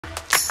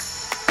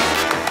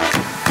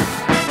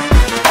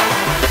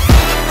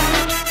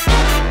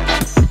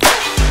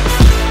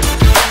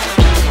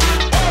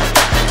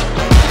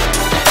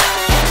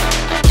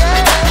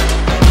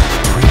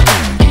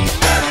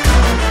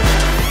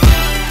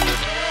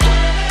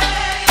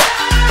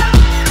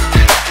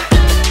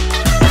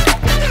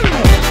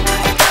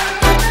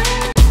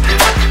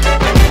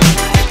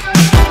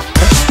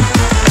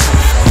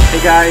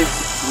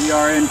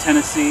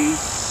Tennessee,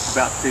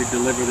 about to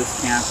deliver this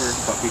camper,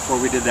 but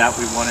before we did that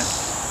we wanted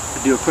to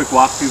do a quick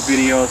walkthrough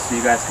video so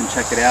you guys can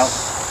check it out.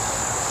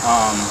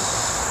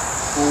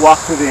 We'll walk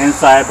through the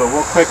inside, but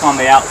real quick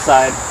on the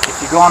outside, if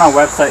you go on our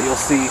website you'll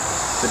see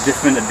the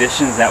different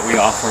editions that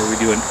we offer. We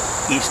do an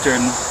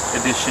Eastern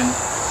edition,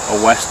 a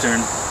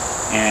Western,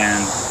 and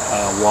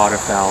a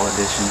waterfowl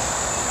edition.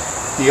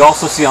 You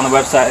also see on the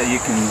website that you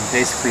can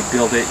basically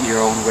build it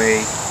your own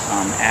way,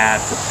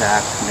 add,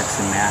 subtract, mix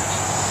and match.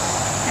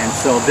 And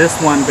so this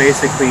one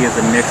basically is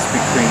a mix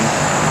between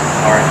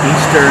our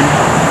Eastern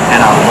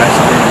and our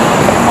Western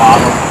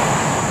model.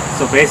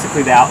 So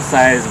basically the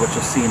outside is what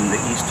you'll see in the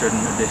Eastern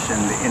edition,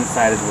 the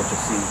inside is what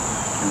you'll see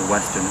in the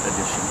Western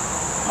edition.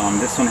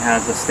 This one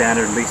has the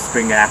standard leaf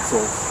spring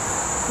axles,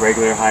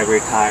 regular highway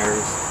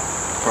tires,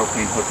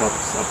 propane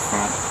hookups up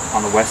front.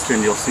 On the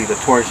Western you'll see the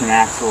torsion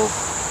axles,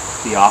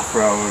 the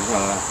off-road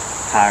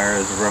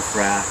tires, roof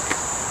rack,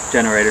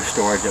 generator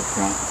storage up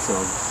front. So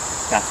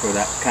that's where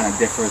that kind of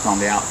differs on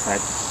the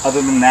outside.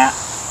 Other than that,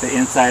 the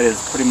inside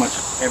is pretty much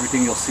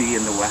everything you'll see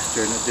in the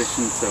Western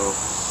edition. So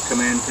come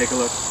in, take a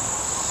look.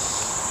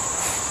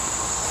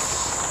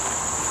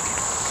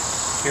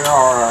 Here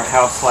are our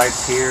house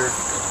lights here.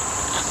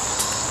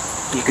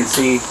 You can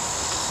see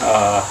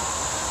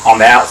on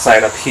the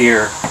outside up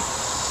here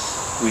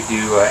we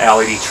do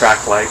LED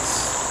track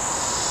lights.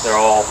 They're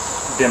all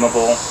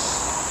dimmable.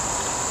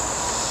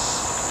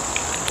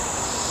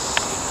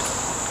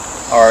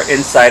 Our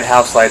inside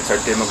house lights are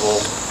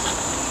dimmable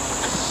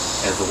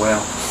as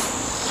well.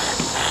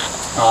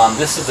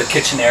 This is the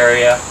kitchen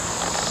area.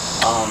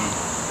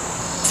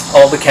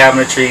 All the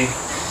cabinetry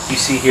you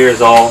see here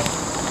is all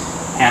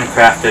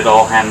handcrafted,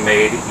 all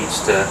handmade,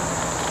 each to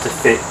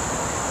fit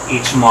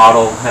each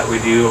model that we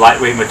do.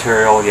 Lightweight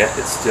material, yet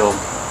it's still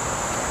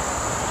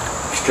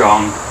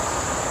strong.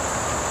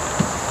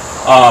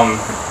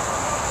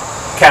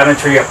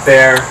 Cabinetry up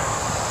there.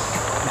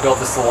 We built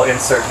this little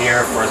insert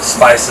here for the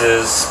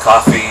spices,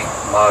 coffee,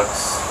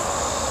 mugs,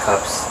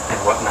 cups, and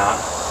whatnot.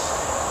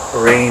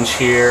 A range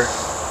here.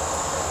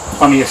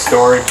 Plenty of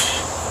storage.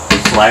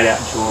 Slide out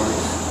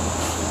drawers.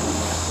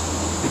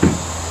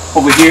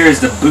 Over here is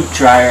the boot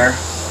dryer.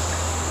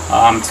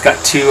 It's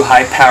got two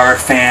high power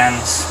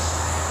fans.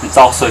 It's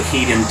also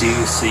heat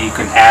induced, so you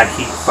can add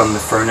heat from the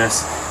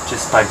furnace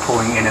just by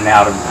pulling in and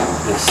out of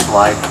this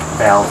slide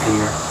valve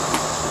here.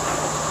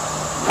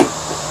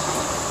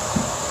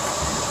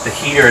 The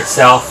heater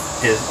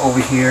itself is over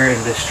here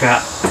in this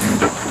trap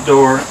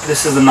door.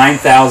 This is a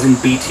 9,000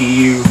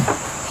 BTU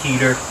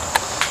heater,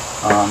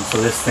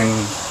 so this thing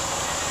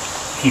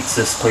heats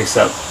this place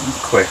up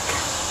quick.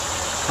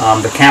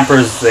 The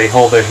campers, they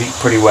hold their heat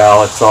pretty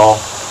well. It's all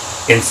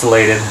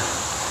insulated,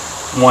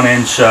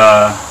 1-inch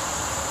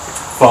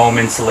foam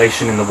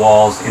insulation in the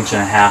walls, 1.5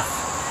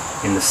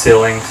 inches in the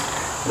ceilings.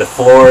 The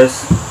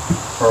floors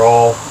are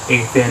all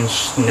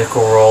 1/8-inch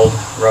nickel rolled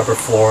rubber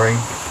flooring.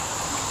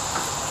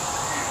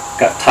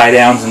 Got tie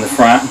downs in the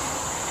front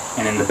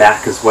and in the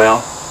back as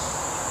well.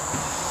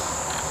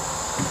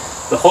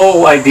 The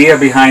whole idea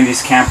behind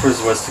these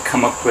campers was to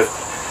come up with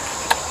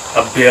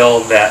a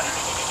build that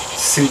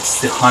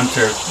suits the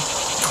hunter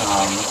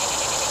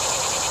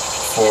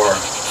for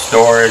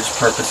storage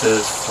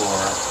purposes, for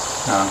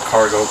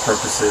cargo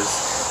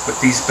purposes. With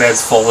these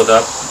beds folded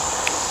up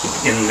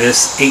in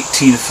this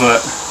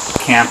 18-foot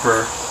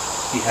camper,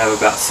 you have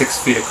about 6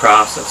 feet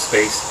across of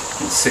space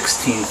and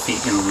 16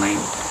 feet in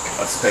length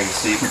of space.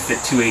 So you can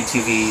fit 2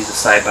 ATVs, a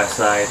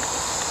side-by-side,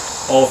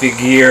 all of your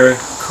gear,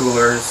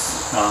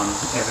 coolers,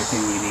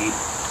 everything you need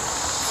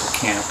for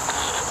camp.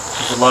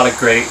 There's a lot of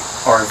great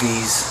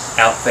RVs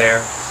out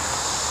there,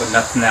 but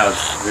nothing that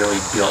was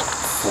really built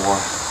for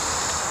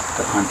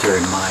the hunter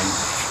in mind.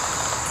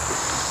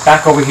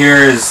 Back over here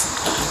is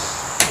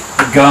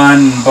the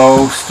gun,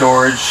 bow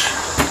storage.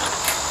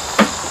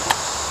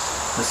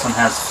 This one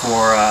has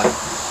 4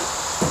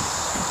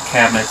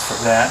 cabinets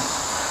for that.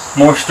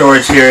 More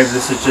storage here.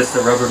 This is just a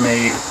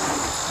Rubbermaid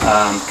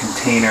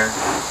container.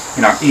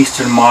 In our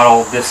Eastern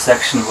model, this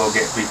section will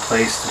get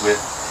replaced with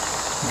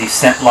the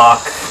scent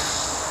lock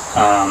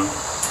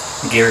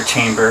gear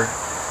chamber,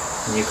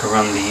 and you can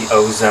run the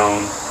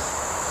ozone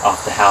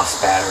off the house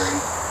battery.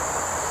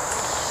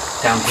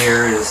 Down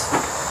here is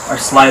our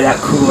slide out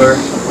cooler.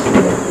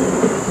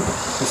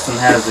 This one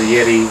has the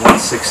Yeti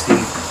 160.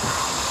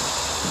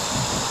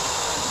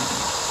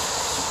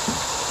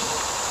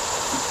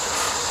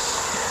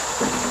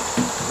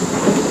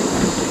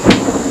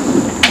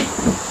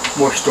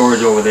 More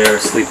storage over there,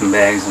 sleeping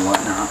bags and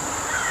whatnot.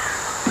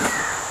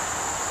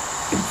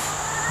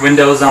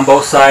 Windows on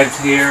both sides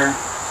here.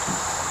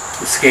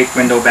 Escape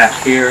window back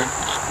here.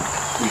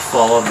 We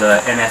follow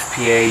the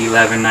NFPA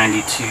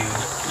 1192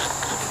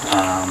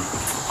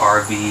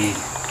 RV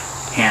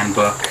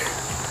handbook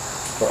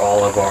for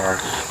all of our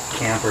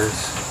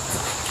campers.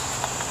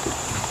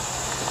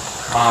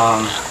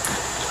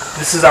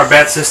 This is our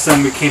bed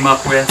system we came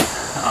up with.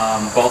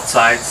 Both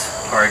sides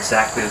are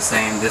exactly the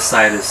same. This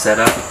side is set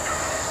up.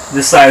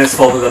 This side is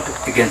folded up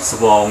against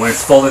the wall. When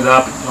it's folded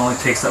up, it only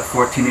takes up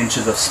 14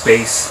 inches of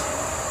space.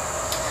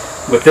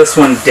 With this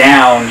one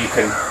down, you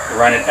can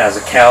run it as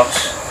a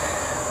couch,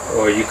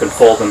 or you can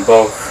fold them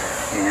both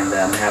and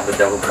have the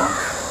double bunk.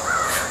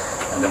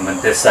 And then when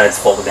this side's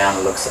folded down,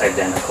 it looks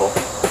identical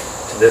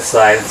to this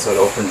side, so it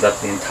opens up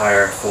the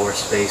entire floor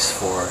space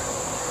for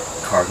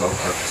cargo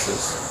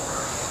purposes.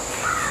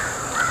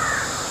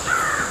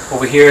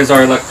 Over here is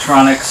our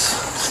electronics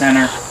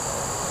center.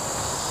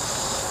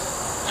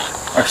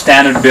 Our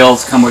standard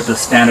builds come with the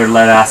standard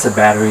lead acid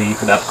battery. You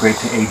could upgrade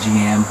to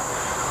AGM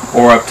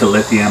or up to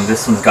lithium.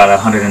 This one's got a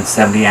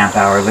 170 amp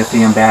hour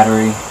lithium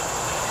battery.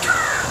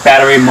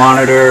 Battery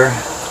monitor,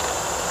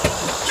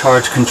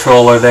 charge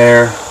controller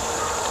there,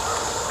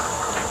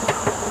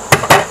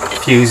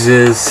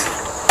 fuses,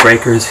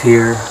 breakers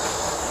here,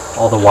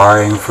 all the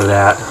wiring for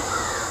that.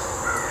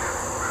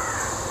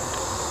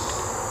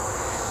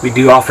 We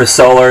do offer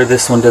solar.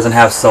 This one doesn't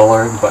have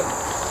solar, but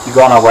if you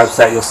go on our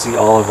website, you'll see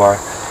all of our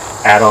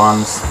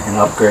add-ons and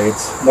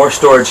upgrades. More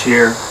storage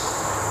here.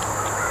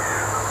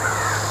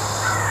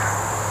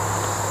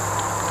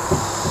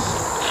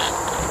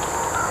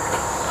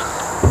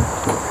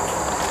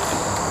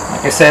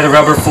 Like I said,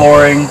 rubber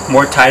flooring,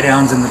 more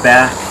tie-downs in the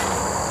back,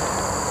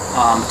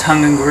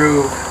 tongue and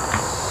groove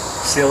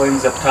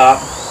ceilings up top.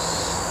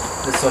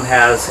 This one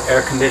has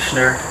air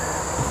conditioner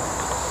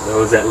for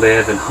those that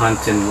live and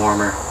hunt in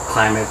warmer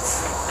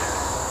climates.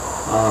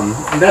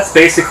 And that's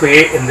basically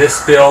it in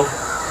this build.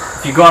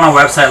 If you go on our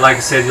website, like I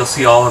said, you'll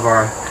see all of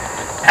our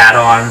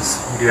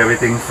add-ons. We do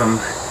everything from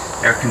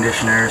air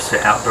conditioners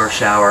to outdoor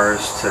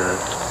showers to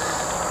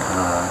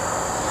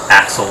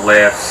axle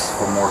lifts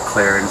for more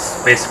clearance.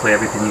 Basically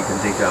everything you can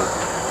think of.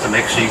 So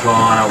make sure you go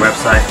on our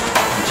website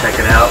and check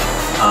it out.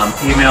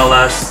 Email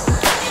us,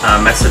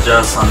 message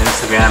us on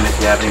Instagram if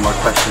you have any more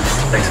questions.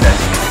 Thanks,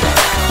 guys.